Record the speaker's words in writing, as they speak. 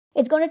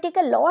it's going to take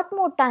a lot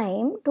more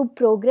time to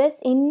progress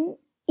in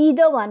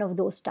either one of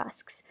those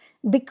tasks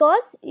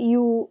because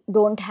you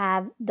don't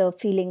have the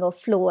feeling of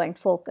flow and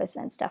focus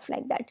and stuff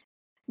like that.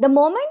 The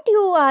moment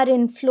you are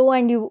in flow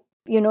and you're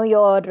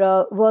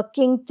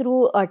working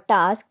through a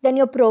task, then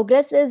your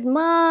progress is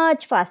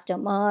much faster,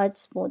 much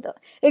smoother.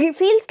 It'll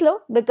feel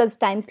slow because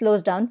time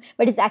slows down,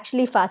 but it's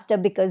actually faster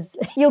because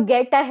you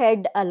get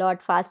ahead a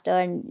lot faster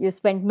and you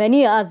spend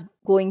many hours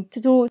going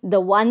through the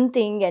one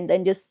thing and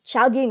then just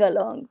chugging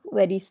along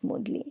very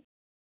smoothly.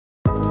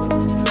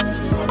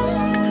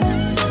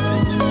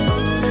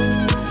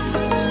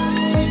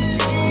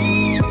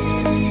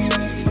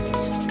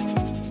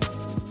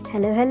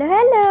 Hello, hello,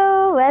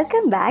 hello!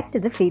 Welcome back to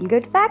the Feel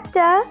Good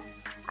Factor.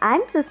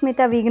 I'm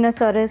Susmita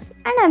Veganosaurus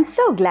and I'm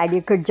so glad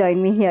you could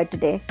join me here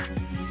today.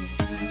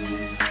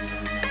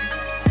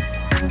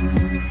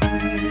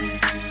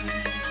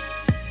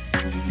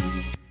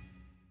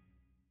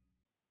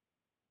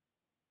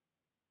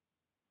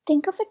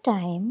 Think of a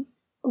time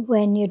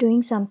when you're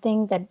doing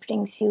something that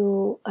brings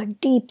you a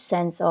deep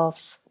sense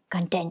of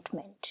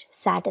contentment,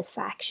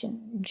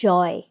 satisfaction,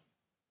 joy.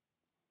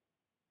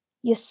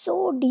 You're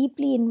so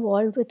deeply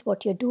involved with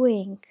what you're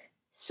doing,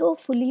 so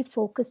fully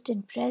focused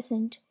and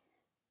present,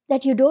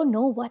 that you don't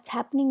know what's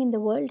happening in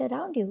the world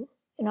around you.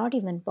 You're not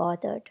even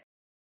bothered.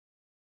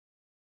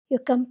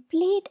 Your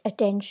complete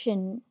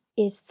attention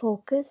is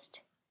focused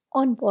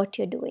on what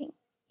you're doing.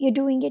 You're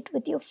doing it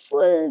with your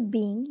full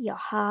being, your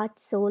heart,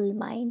 soul,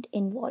 mind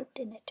involved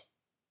in it.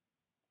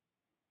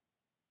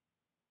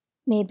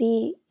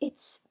 Maybe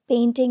it's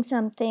painting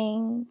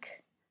something,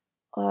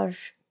 or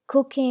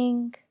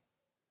cooking,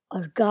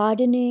 or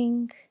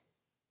gardening.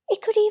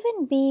 It could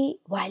even be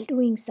while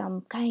doing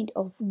some kind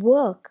of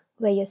work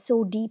where you're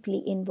so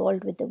deeply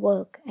involved with the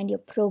work and you're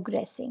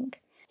progressing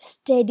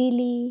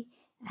steadily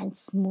and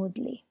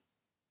smoothly.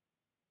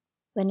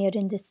 When you're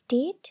in this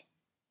state,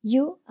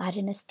 you are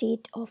in a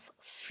state of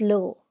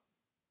flow.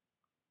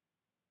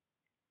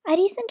 I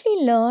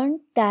recently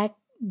learned that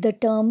the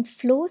term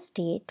flow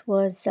state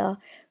was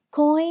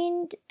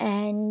coined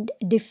and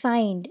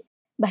defined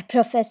by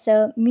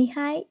Professor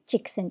Mihai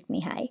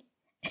Csikszentmihalyi.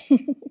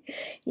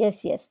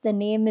 Yes, the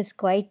name is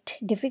quite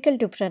difficult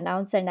to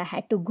pronounce and I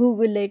had to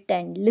Google it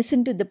and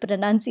listen to the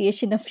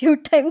pronunciation a few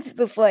times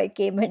before I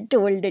came and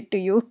told it to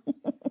you.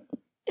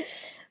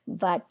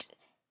 But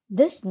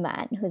this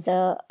man, who's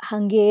a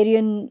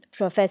Hungarian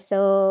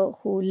professor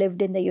who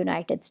lived in the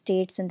United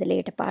States in the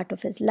later part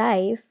of his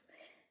life,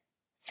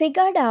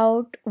 figured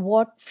out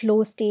what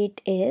flow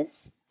state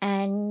is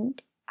and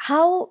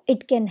how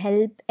it can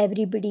help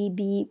everybody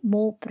be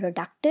more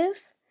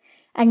productive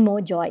and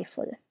more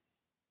joyful.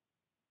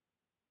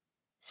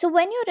 So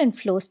when you're in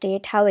flow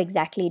state, how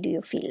exactly do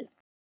you feel?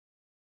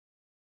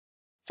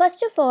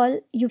 First of all,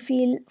 you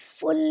feel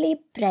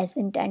fully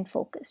present and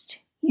focused.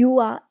 You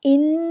are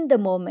in the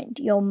moment.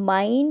 Your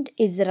mind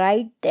is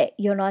right there.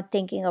 You're not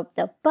thinking of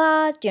the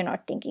past. You're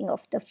not thinking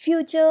of the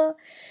future.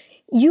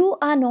 You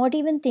are not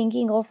even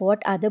thinking of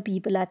what other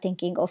people are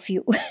thinking of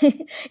you.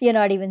 You're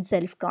not even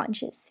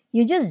self-conscious.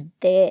 You're just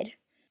there.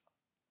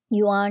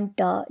 You aren't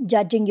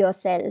judging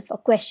yourself or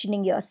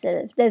questioning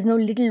yourself. There's no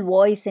little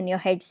voice in your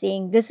head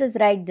saying, this is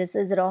right, this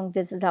is wrong,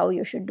 this is how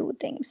you should do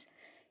things.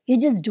 You're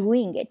just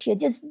doing it. You're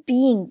just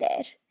being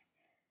there.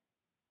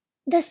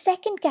 The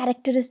second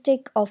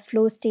characteristic of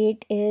flow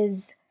state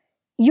is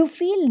you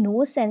feel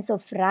no sense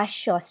of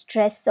rush or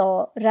stress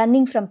or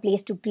running from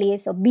place to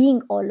place or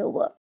being all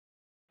over.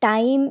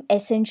 Time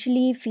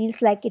essentially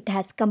feels like it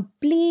has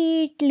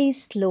completely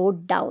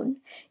slowed down.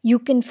 You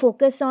can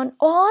focus on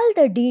all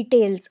the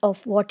details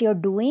of what you're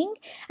doing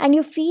and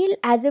you feel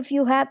as if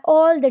you have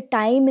all the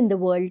time in the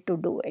world to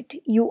do it.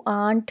 You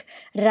aren't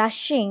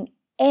rushing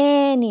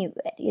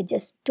anywhere. You're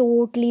just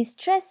totally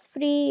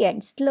stress-free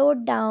and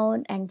slowed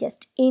down and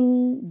just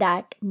in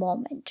that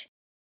moment.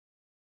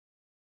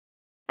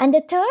 And the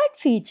third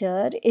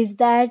feature is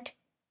that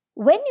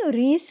when you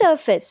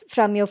resurface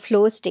from your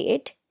flow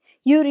state,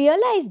 you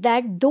realize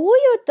that though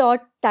you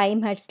thought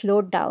time had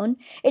slowed down,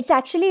 it's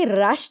actually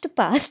rushed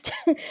past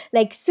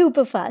like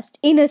super fast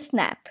in a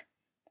snap.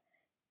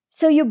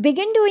 So you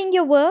begin doing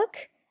your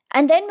work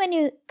and then when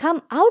you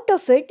come out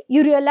of it,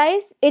 you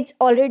realize it's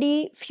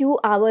already few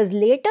hours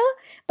later,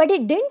 but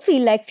it didn't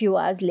feel like few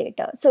hours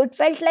later. So it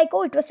felt like,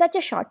 it was such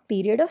a short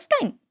period of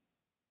time.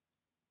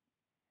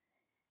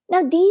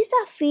 Now, these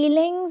are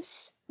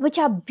feelings which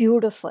are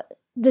beautiful.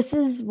 This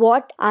is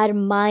what our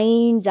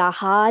minds, our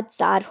hearts,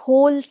 our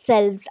whole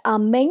selves are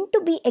meant to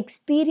be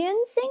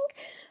experiencing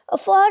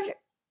for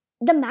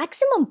the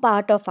maximum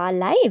part of our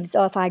lives,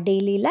 of our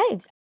daily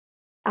lives.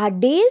 Our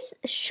days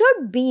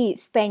should be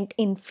spent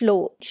in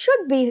flow,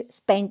 should be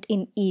spent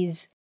in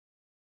ease.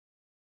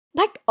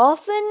 But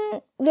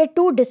often we're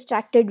too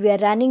distracted, we're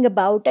running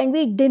about and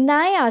we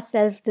deny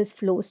ourselves this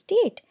flow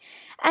state.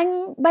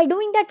 And by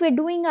doing that, we're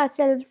doing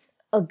ourselves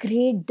a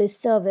great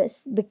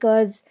disservice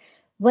because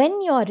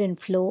when you're in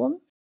flow,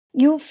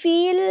 you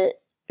feel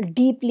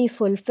deeply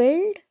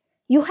fulfilled,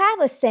 you have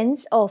a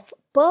sense of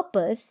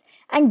purpose,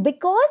 and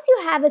because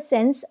you have a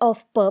sense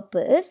of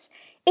purpose,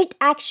 it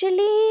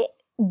actually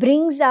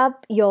brings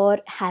up your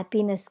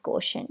happiness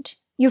quotient.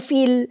 You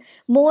feel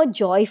more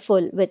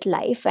joyful with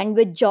life, and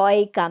with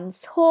joy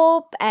comes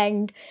hope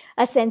and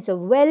a sense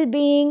of well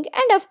being.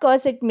 And of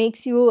course, it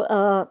makes you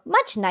a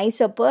much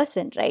nicer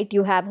person, right?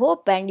 You have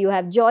hope and you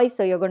have joy,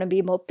 so you're going to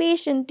be more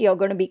patient, you're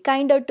going to be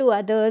kinder to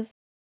others,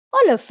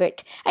 all of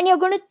it. And you're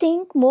going to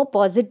think more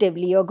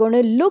positively, you're going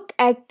to look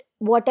at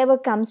whatever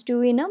comes to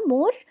you in a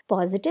more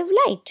positive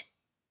light.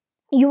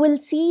 You will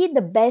see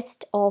the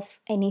best of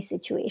any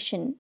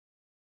situation.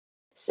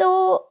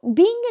 So,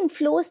 being in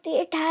flow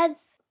state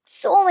has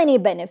so many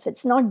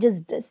benefits, not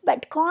just this,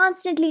 but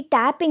constantly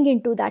tapping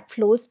into that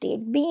flow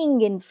state,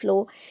 being in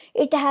flow,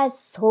 it has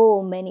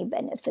so many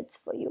benefits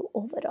for you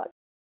overall.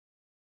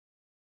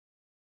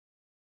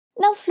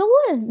 Now, flow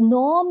is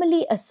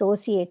normally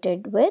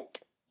associated with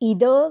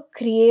either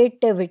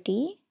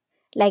creativity,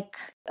 like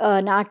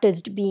an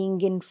artist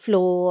being in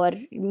flow or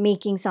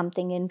making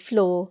something in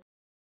flow,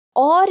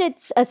 or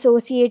it's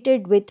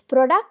associated with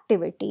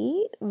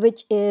productivity,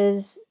 which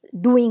is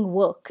doing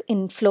work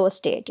in flow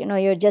state.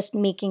 You're just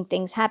making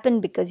things happen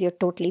because you're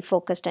totally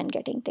focused on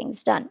getting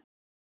things done.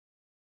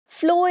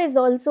 Flow is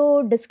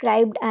also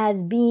described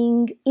as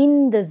being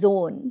in the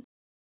zone.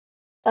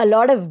 A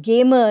lot of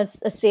gamers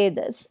say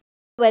this,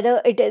 whether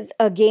it is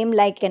a game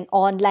like an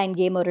online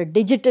game or a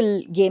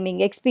digital gaming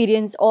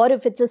experience, or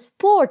if it's a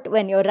sport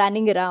when you're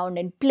running around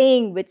and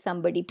playing with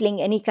somebody, playing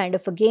any kind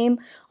of a game,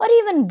 or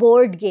even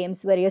board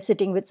games where you're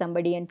sitting with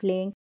somebody and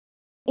playing.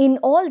 In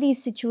all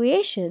these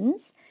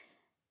situations,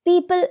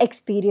 people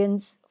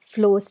experience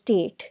flow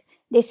state.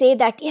 They say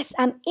that, yes,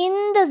 I'm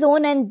in the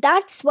zone and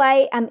that's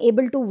why I'm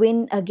able to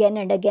win again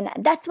and again.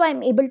 That's why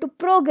I'm able to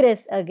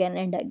progress again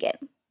and again.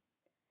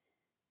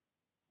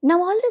 Now,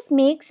 all this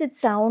makes it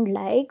sound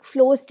like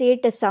flow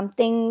state is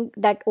something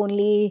that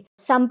only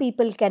some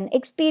people can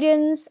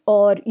experience,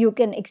 or you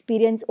can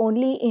experience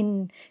only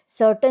in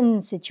certain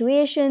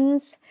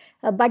situations,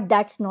 but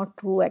that's not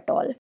true at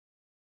all.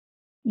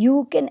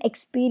 You can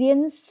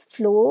experience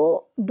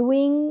flow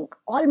doing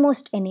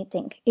almost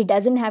anything. It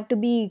doesn't have to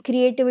be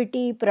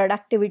creativity,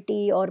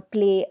 productivity, or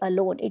play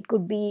alone. It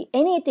could be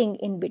anything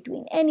in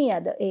between, any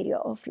other area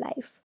of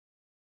life.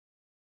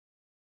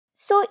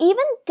 So,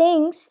 even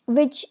things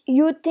which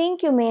you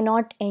think you may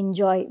not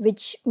enjoy,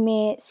 which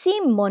may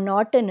seem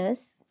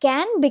monotonous,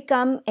 can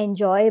become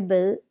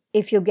enjoyable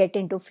if you get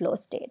into flow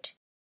state.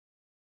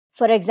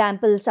 For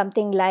example,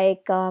 something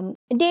like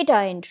data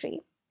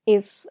entry.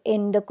 If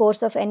in the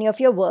course of any of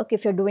your work,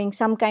 if you're doing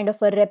some kind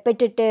of a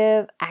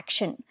repetitive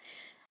action,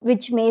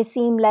 which may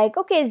seem like,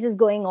 okay, it's just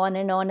going on.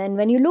 And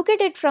when you look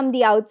at it from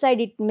the outside,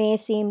 it may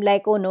seem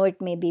like, oh no,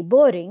 it may be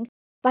boring.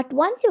 But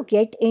once you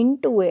get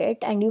into it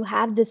and you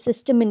have the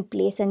system in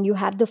place and you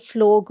have the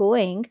flow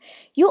going,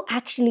 you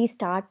actually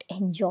start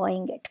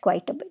enjoying it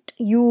quite a bit.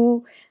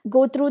 You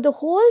go through the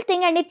whole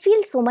thing and it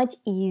feels so much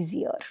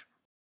easier.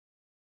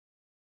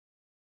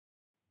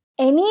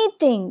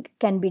 Anything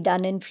can be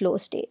done in flow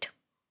state.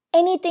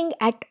 Anything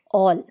at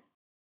all.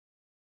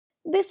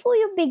 Before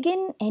you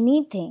begin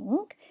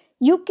anything,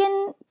 you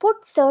can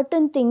put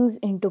certain things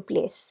into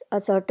place, a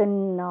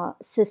certain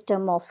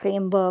system or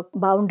framework,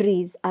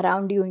 boundaries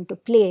around you into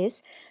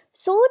place,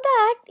 so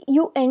that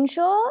you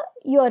ensure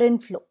you're in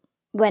flow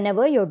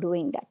whenever you're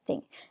doing that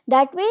thing.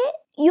 That way,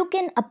 you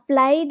can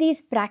apply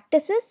these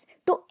practices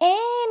to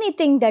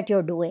anything that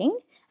you're doing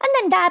and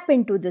then tap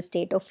into the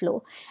state of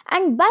flow.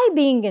 And by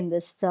being in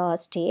this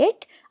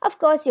state, of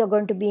course, you're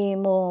going to be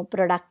more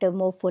productive,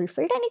 more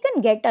fulfilled, and you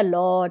can get a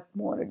lot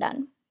more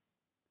done.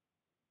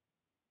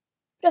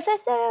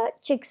 Professor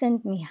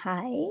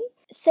Csikszentmihalyi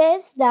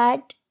says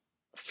that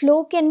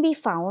flow can be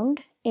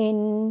found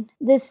in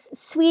this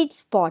sweet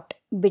spot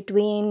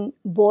between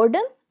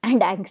boredom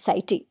and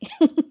anxiety.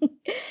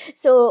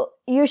 So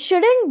you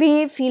shouldn't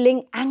be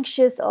feeling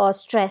anxious or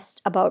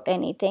stressed about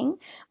anything,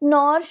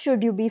 nor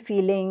should you be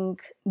feeling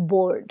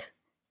bored.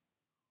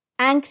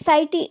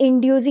 Anxiety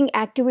inducing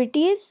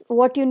activities,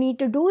 what you need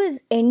to do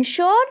is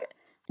ensure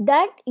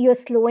that you're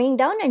slowing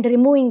down and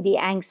removing the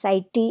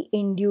anxiety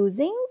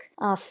inducing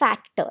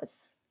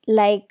factors,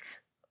 like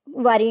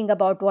worrying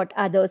about what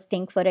others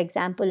think, for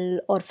example,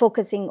 or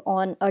focusing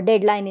on a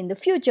deadline in the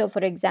future, for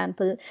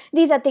example.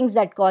 These are things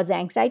that cause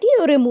anxiety.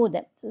 You remove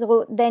them.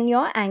 So then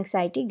your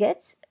anxiety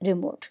gets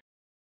removed.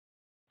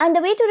 And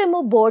the way to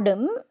remove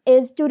boredom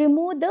is to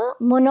remove the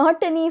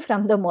monotony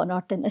from the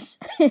monotonous.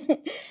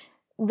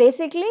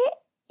 Basically,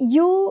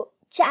 you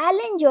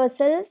challenge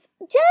yourself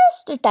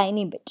just a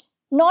tiny bit.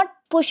 Not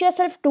push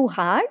yourself too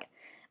hard,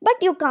 but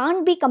you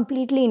can't be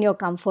completely in your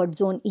comfort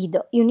zone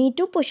either. You need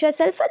to push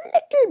yourself a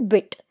little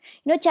bit,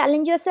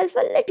 challenge yourself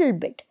a little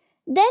bit.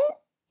 Then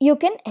you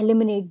can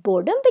eliminate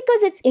boredom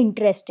because it's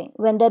interesting.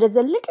 When there is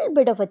a little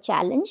bit of a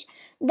challenge,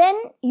 then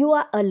you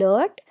are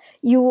alert,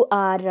 you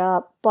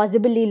are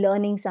possibly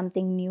learning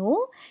something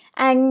new,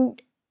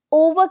 and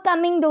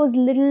overcoming those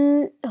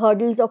little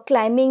hurdles or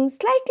climbing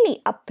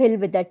slightly uphill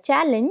with that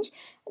challenge,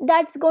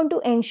 that's going to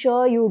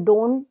ensure you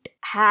don't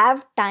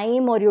have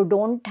time or you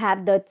don't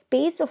have that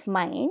space of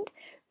mind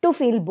to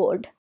feel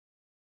bored.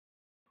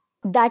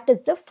 That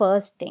is the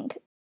first thing.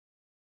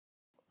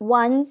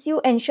 Once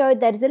you ensure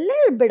there is a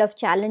little bit of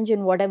challenge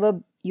in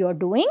whatever you're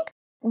doing,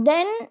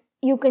 then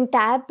you can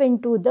tap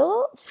into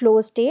the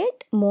flow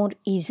state more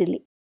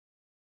easily.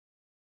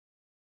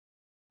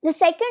 The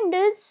second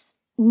is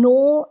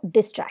no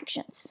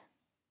distractions.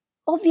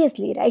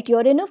 Obviously, right?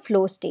 You're in a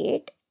flow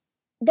state,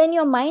 then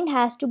your mind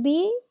has to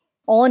be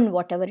on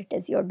whatever it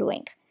is you're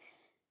doing.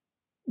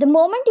 The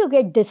moment you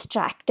get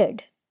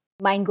distracted,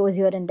 mind goes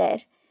here and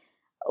there,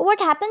 what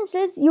happens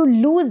is you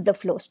lose the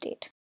flow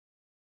state.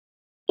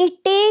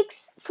 It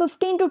takes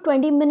 15 to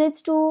 20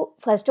 minutes to,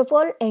 first of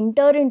all,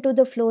 enter into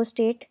the flow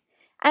state.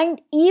 And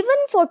even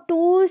for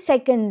 2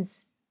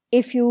 seconds,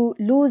 if you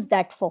lose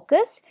that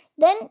focus,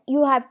 then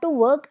you have to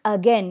work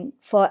again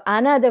for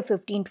another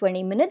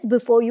 15-20 minutes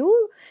before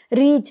you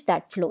reach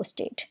that flow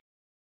state.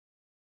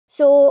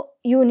 So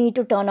you need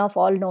to turn off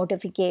all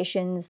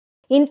notifications.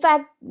 In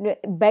fact,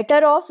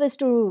 better off is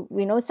to,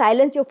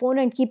 silence your phone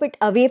and keep it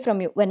away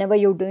from you whenever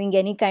you're doing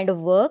any kind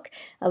of work,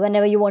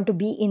 whenever you want to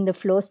be in the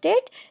flow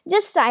state.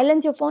 Just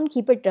silence your phone,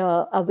 keep it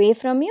away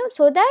from you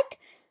so that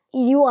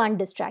you aren't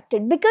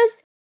distracted.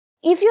 Because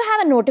if you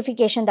have a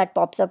notification that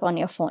pops up on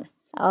your phone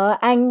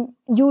and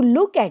you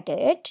look at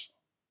it,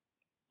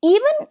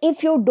 even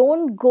if you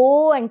don't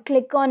go and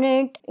click on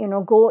it,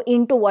 go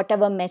into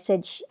whatever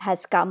message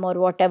has come or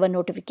whatever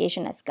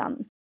notification has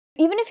come,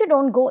 even if you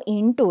don't go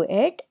into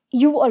it,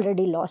 you've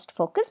already lost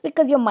focus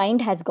because your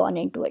mind has gone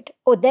into it.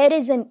 Oh, there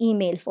is an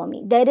email for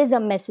me. There is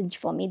a message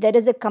for me. There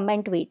is a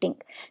comment waiting.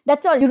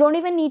 That's all. You don't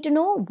even need to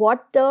know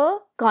what the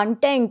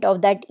content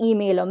of that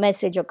email or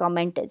message or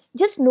comment is.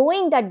 Just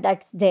knowing that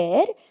that's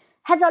there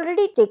has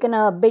already taken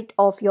a bit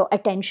of your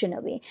attention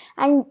away.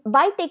 And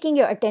by taking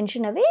your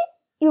attention away,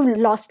 you've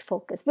lost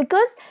focus,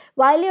 because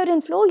while you're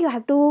in flow, you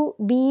have to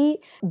be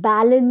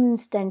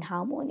balanced and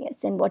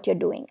harmonious in what you're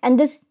doing. And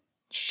this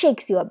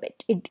shakes you a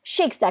bit. It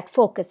shakes that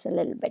focus a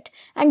little bit.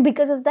 And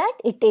because of that,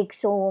 it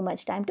takes so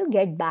much time to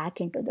get back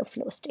into the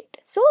flow state.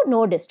 So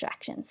no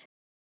distractions.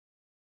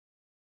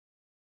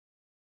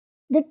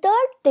 The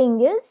third thing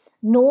is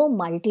no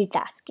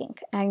multitasking.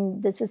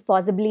 And this is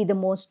possibly the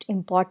most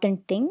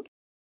important thing.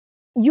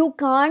 You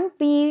can't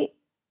be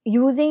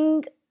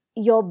using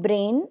your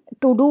brain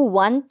to do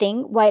one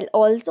thing while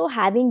also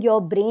having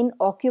your brain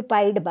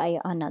occupied by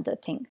another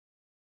thing.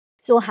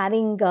 So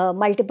having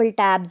multiple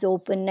tabs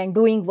open and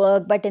doing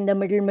work, but in the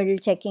middle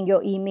checking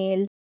your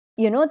email,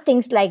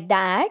 things like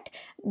that,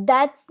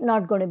 that's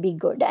not going to be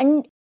good.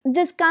 And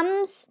this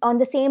comes on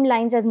the same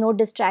lines as no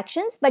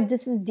distractions, but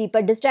this is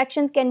deeper.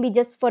 Distractions can be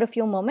just for a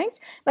few moments,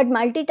 but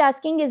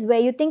multitasking is where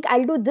you think,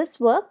 I'll do this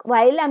work.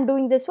 While I'm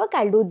doing this work,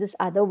 I'll do this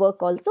other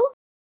work also,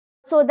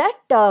 so that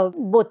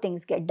both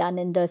things get done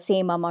in the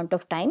same amount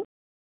of time.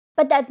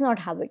 But that's not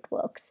how it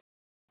works.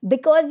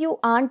 Because you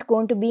aren't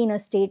going to be in a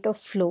state of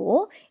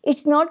flow,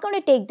 it's not going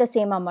to take the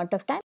same amount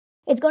of time.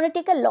 It's going to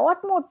take a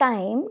lot more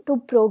time to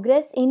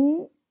progress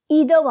in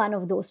either one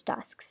of those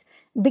tasks,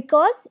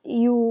 because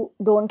you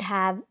don't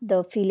have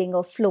the feeling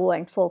of flow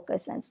and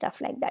focus and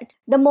stuff like that.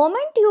 The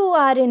moment you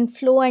are in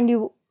flow and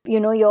you're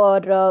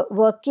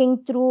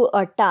working through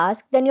a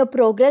task, then your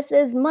progress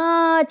is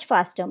much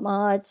faster,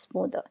 much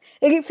smoother.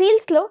 It'll feel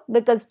slow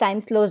because time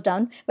slows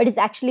down, but it's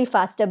actually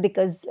faster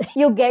because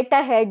you get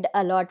ahead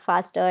a lot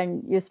faster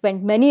and you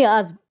spend many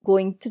hours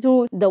going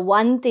through the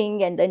one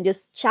thing and then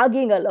just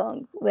chugging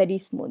along very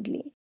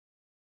smoothly.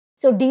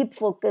 So deep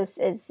focus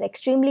is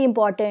extremely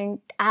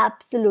important.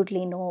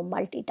 Absolutely no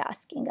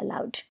multitasking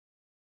allowed.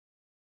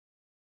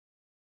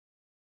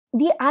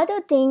 The other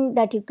thing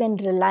that you can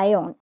rely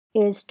on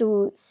is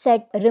to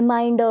set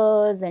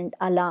reminders and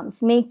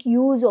alarms. Make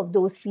use of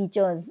those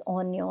features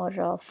on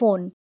your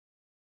phone.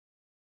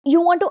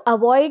 You want to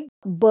avoid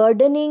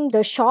burdening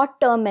the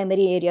short-term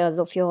memory areas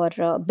of your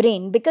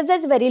brain, because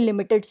there's very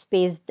limited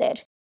space there.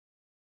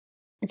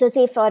 So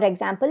say, for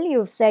example,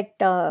 you've set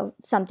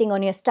something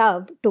on your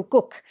stove to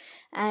cook,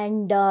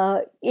 and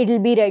it'll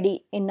be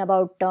ready in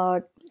about,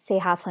 say,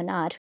 half an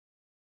hour.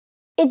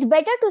 It's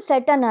better to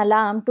set an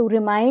alarm to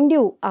remind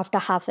you after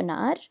half an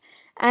hour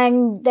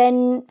and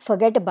then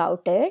forget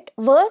about it,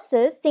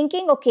 versus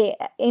thinking, okay,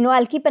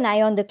 I'll keep an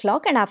eye on the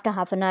clock and after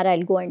half an hour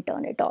I'll go and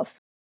turn it off.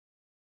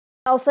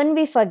 Often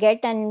we forget,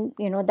 and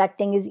that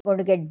thing is going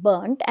to get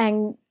burnt,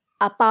 and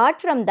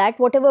apart from that,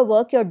 whatever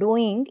work you're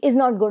doing is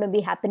not going to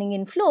be happening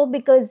in flow,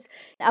 because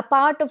a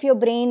part of your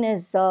brain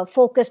is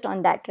focused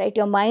on that, right?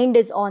 Your mind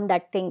is on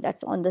that thing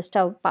that's on the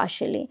stove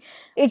partially.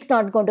 It's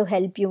not going to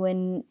help you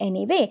in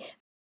any way.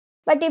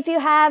 But if you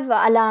have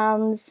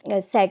alarms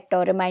set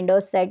or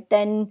reminders set,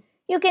 then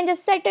you can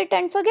just set it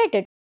and forget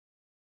it.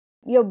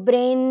 Your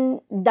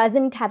brain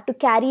doesn't have to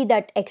carry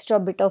that extra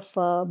bit of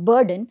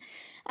burden,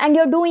 and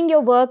you're doing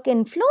your work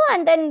in flow,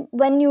 and then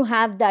when you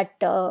have that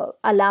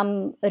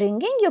alarm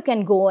ringing, you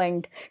can go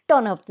and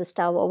turn off the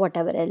stove or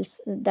whatever else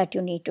that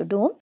you need to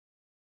do.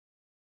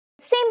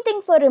 Same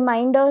thing for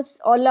reminders.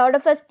 A lot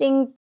of us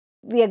think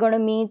we are going to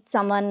meet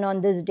someone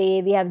on this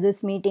day, we have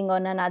this meeting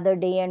on another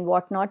day and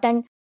whatnot,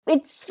 and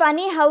It's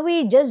funny how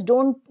we just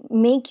don't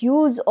make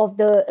use of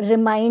the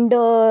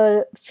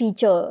reminder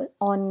feature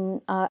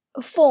on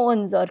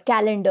phones or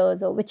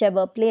calendars or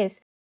whichever place.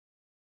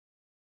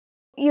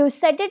 You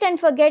set it and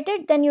forget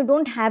it, then you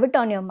don't have it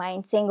on your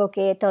mind saying,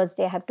 okay,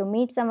 Thursday I have to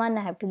meet someone,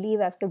 I have to leave,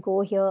 I have to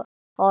go here,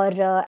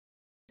 or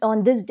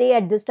on this day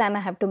at this time I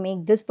have to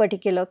make this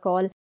particular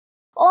call.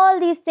 All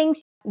these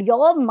things,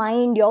 your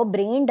mind, your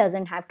brain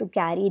doesn't have to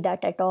carry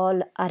that at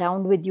all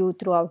around with you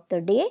throughout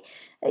the day.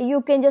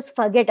 You can just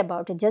forget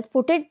about it, just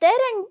put it there,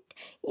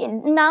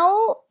 and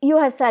now you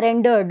have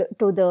surrendered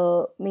to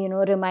the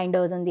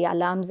reminders and the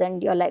alarms,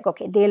 and you're like,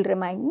 okay, they'll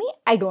remind me,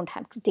 I don't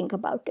have to think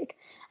about it.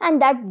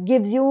 And that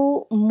gives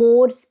you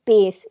more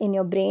space in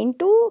your brain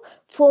to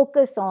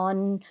focus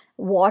on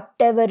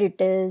whatever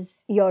it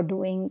is you're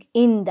doing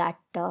in that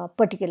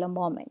particular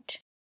moment.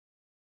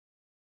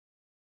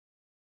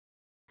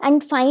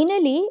 And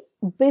finally,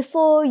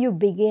 before you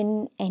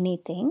begin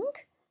anything,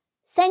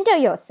 center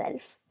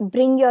yourself.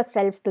 Bring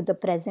yourself to the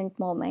present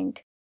moment,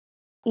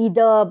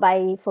 either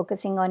by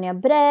focusing on your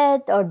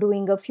breath or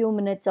doing a few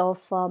minutes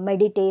of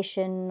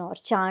meditation or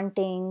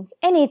chanting,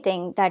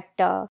 anything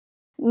that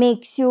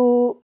makes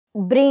you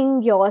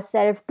bring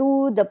yourself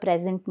to the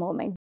present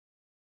moment.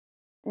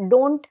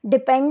 Don't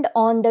depend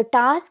on the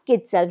task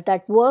itself,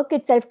 that work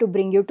itself, to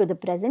bring you to the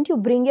present. You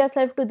bring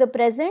yourself to the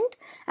present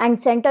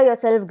and center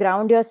yourself,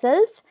 ground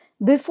yourself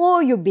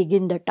before you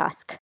begin the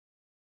task.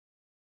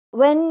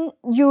 When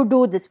you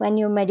do this, when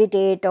you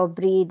meditate or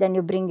breathe and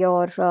you bring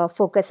your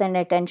focus and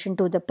attention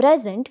to the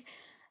present,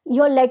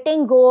 you're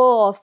letting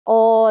go of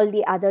all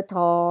the other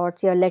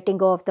thoughts, you're letting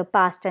go of the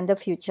past and the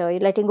future, you're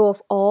letting go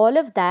of all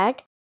of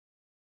that.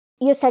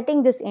 You're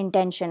setting this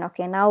intention,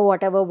 okay, now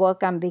whatever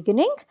work I'm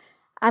beginning,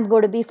 I'm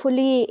going to be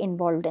fully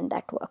involved in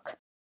that work.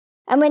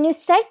 And when you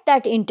set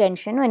that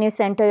intention, when you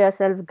center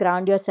yourself,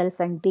 ground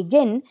yourself, and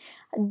begin,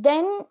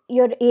 then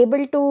you're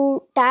able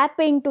to tap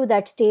into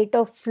that state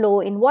of flow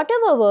in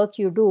whatever work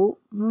you do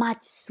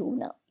much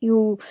sooner.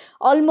 You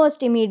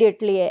almost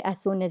immediately,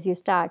 as soon as you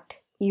start,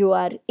 you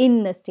are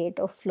in a state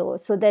of flow.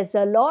 So there's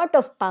a lot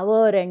of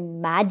power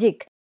and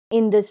magic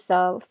in this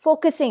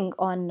focusing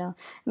on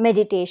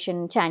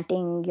meditation,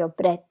 chanting your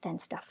breath,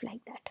 and stuff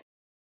like that.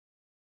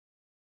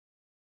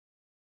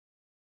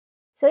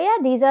 So yeah,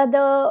 these are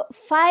the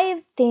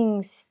 5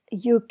 things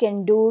you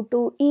can do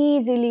to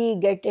easily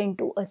get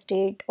into a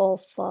state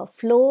of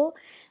flow.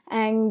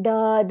 And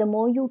the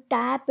more you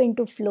tap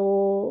into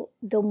flow,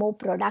 the more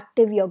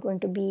productive you're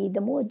going to be,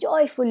 the more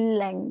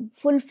joyful and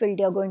fulfilled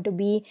you're going to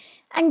be.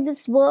 And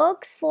this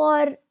works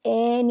for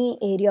any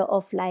area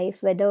of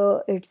life,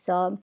 whether it's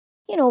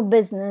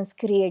business,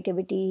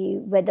 creativity,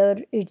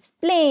 whether it's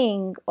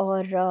playing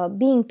or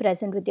being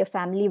present with your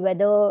family,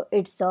 whether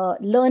it's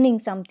learning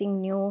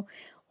something new.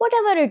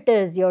 Whatever it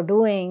is you're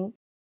doing,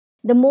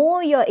 the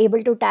more you're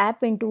able to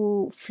tap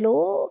into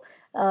flow,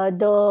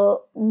 the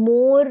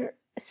more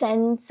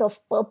sense of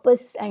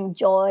purpose and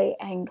joy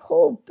and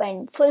hope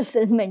and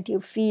fulfillment you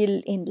feel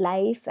in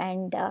life,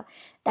 and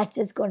that's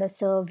just going to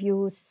serve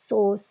you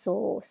so,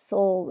 so,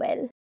 so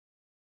well.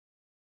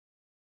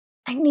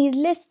 And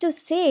needless to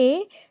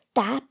say,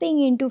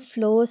 tapping into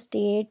flow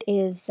state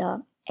is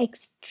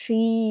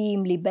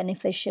extremely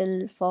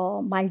beneficial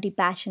for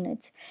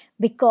multi-passionates,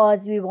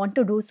 because we want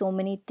to do so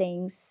many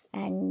things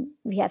and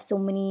we have so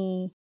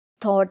many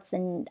thoughts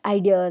and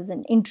ideas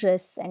and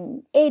interests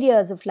and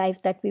areas of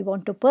life that we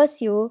want to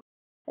pursue,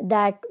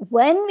 that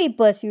when we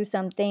pursue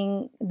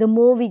something, the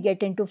more we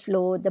get into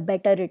flow, the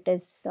better it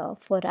is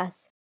for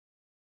us.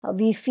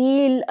 We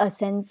feel a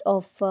sense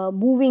of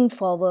moving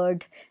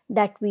forward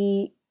that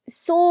we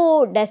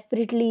so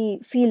desperately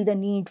feel the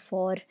need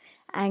for,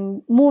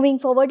 and moving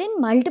forward in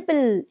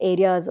multiple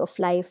areas of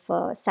life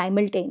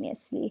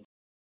simultaneously.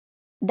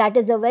 That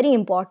is a very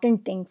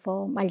important thing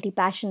for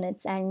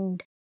multi-passionates.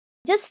 And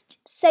just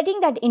setting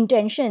that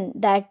intention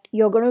that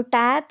you're going to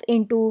tap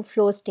into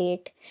flow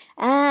state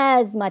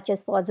as much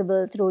as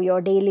possible through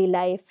your daily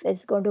life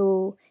is going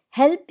to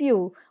help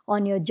you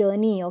on your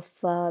journey of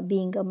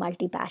being a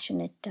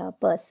multi-passionate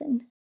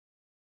person.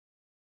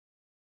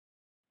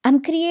 I'm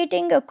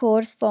creating a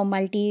course for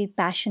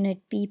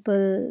multi-passionate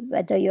people,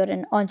 whether you're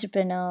an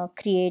entrepreneur,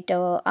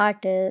 creator,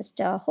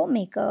 artist,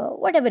 homemaker,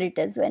 whatever it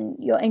is. When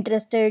you're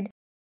interested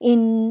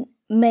in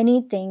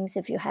many things,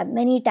 if you have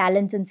many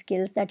talents and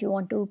skills that you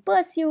want to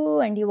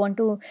pursue and you want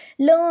to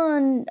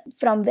learn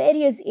from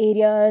various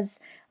areas,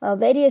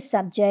 various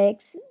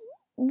subjects,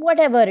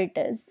 whatever it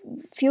is,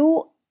 if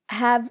you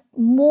have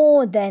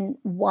more than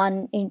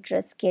one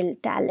interest, skill,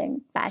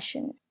 talent,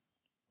 passion,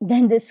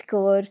 then this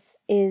course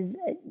is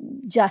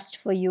just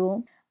for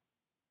you.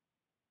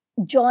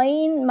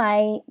 Join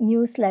my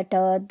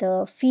newsletter,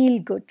 the Feel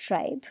Good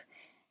Tribe.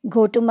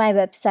 Go to my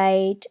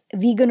website,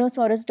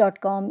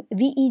 veganosaurus.com,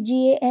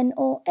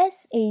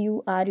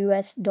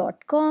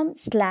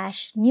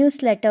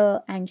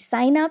 veganosaurus.com/newsletter, and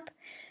sign up.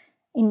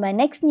 In my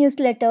next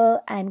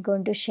newsletter, I'm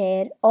going to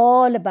share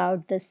all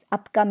about this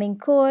upcoming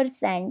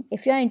course, and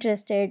if you're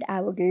interested,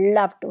 I would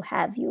love to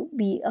have you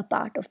be a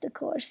part of the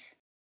course.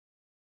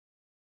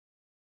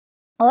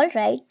 All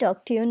right,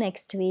 talk to you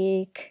next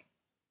week.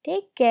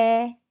 Take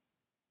care.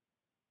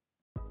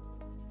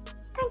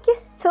 Thank you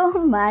so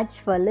much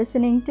for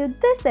listening to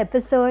this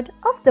episode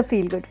of The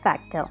Feel Good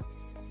Factor.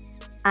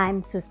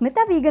 I'm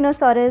Susmita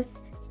Veganosaurus,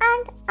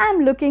 and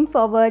I'm looking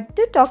forward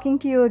to talking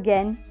to you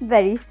again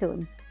very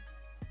soon.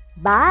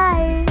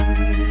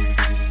 Bye.